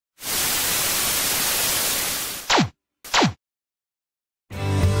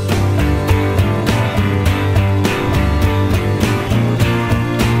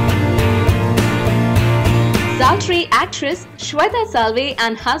Actress Shveta Salve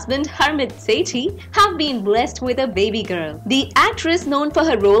and husband Hermit Sethi have been blessed with a baby girl. The actress, known for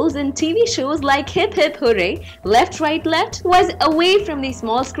her roles in TV shows like Hip Hip Hurray, Left Right Left, was away from the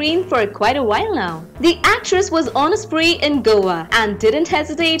small screen for quite a while now. The actress was on a spree in Goa and didn't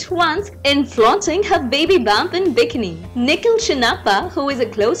hesitate once in flaunting her baby bump in bikini. Nikhil Chinappa, who is a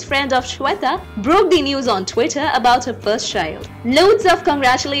close friend of Shweta, broke the news on Twitter about her first child. Loads of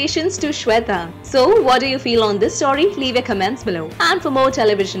congratulations to Shweta. So, what do you feel on this story? Leave your comments below. And for more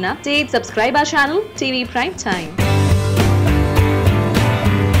television updates, subscribe our channel TV Prime Time.